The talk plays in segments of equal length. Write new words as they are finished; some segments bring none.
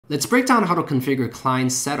Let's break down how to configure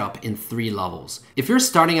Cline's setup in 3 levels. If you're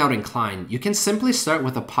starting out in Cline, you can simply start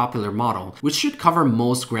with a popular model, which should cover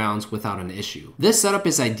most grounds without an issue. This setup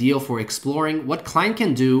is ideal for exploring what Cline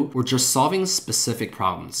can do or just solving specific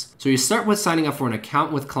problems. So you start with signing up for an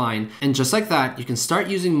account with Cline, and just like that, you can start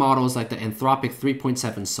using models like the Anthropic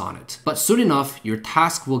 3.7 Sonnet. But soon enough, your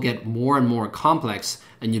task will get more and more complex,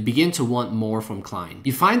 and you begin to want more from Cline.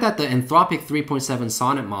 You find that the Anthropic 3.7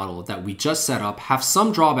 Sonnet model that we just set up have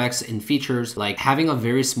some drawbacks in features like having a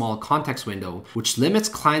very small context window, which limits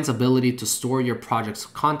Cline's ability to store your project's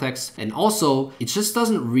context, and also it just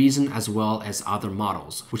doesn't reason as well as other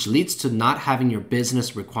models, which leads to not having your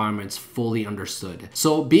business requirements fully understood.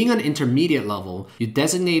 So being an intermediate level, you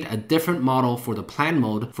designate a different model for the plan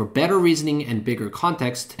mode for better reasoning and bigger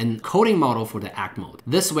context, and coding model for the act mode.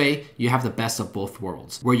 This way, you have the best of both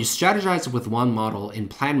worlds, where you strategize with one model in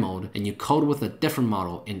plan mode and you code with a different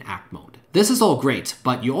model in act mode. This is all great,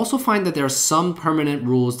 but you also find that there are some permanent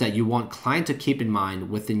rules that you want Cline to keep in mind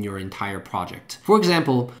within your entire project. For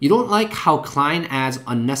example, you don't like how Cline adds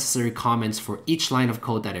unnecessary comments for each line of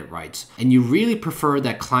code that it writes, and you really prefer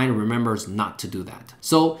that Cline remembers not to do that.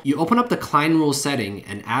 So you open up the Cline rule setting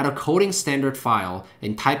and add a coding standard file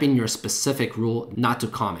and type in your specific rule not to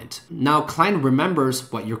comment. Now Cline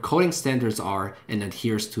remembers what your coding standards are and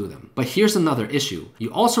adheres to them. But here's another issue.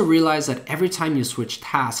 You also realize that every time you switch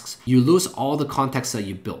tasks, you lose all the context that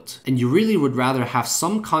you built, and you really would rather have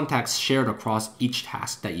some context shared across each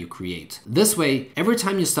task that you create. This way, every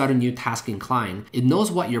time you start a new task in Cline, it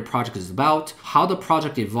knows what your project is about, how the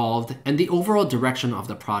project evolved, and the overall direction of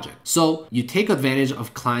the project. So you take advantage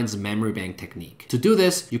of Cline's memory bank technique. To do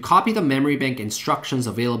this, you copy the memory bank instructions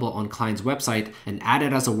available on Cline's website and add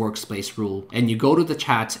it as a workspace rule, and you go to the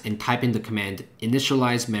chat and type in the command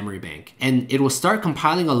initialize memory bank, and it will start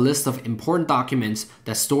compiling a list of important documents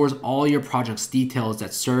that stores all your project's details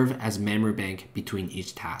that serve as memory bank between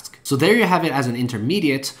each task. So there you have it. As an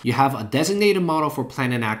intermediate, you have a designated model for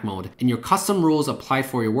plan and act mode, and your custom rules apply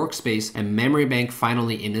for your workspace, and memory bank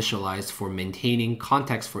finally initialized for maintaining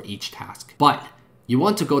context for each task. But you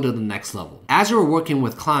want to go to the next level. As you're working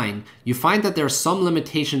with Cline, you find that there are some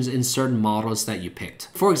limitations in certain models that you picked.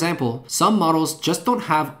 For example, some models just don't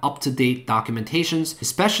have up-to-date documentations,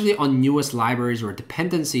 especially on newest libraries or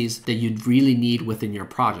dependencies that you'd really need within your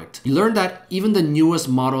project. You learn that even the newest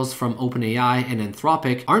models from OpenAI and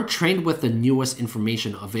Anthropic aren't trained with the newest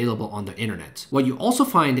information available on the internet. What you also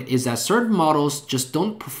find is that certain models just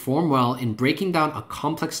don't perform well in breaking down a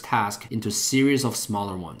complex task into a series of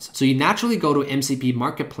smaller ones. So you naturally go to MCP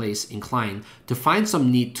Marketplace in Cline to find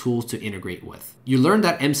some neat tools to integrate with. You learn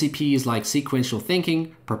that MCPs like Sequential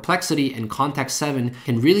Thinking, Perplexity, and Context 7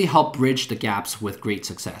 can really help bridge the gaps with great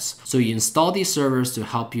success. So you install these servers to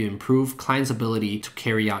help you improve Cline's ability to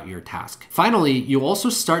carry out your task. Finally, you also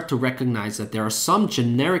start to recognize that there are some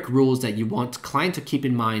generic rules that you want Cline to keep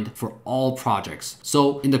in mind for all projects.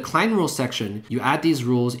 So in the Cline rules section, you add these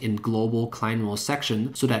rules in global Cline rules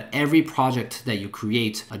section so that every project that you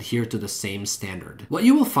create adhere to the same standard. What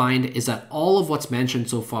you will find is that all of what's mentioned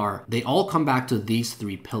so far, they all come back to these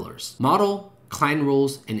 3 pillars: model, Cline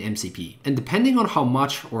rules, and MCP. And depending on how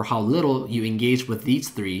much or how little you engage with these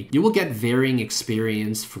 3, you will get varying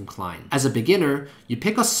experience from Cline. As a beginner, you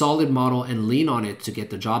pick a solid model and lean on it to get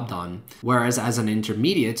the job done, whereas as an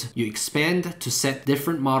intermediate, you expand to set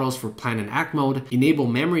different models for plan and act mode, enable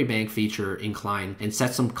memory bank feature in Cline, and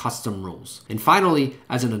set some custom rules. And finally,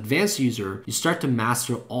 as an advanced user, you start to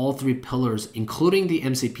master all 3 pillars, including the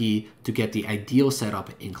MCP, to get the ideal setup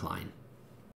in Cline.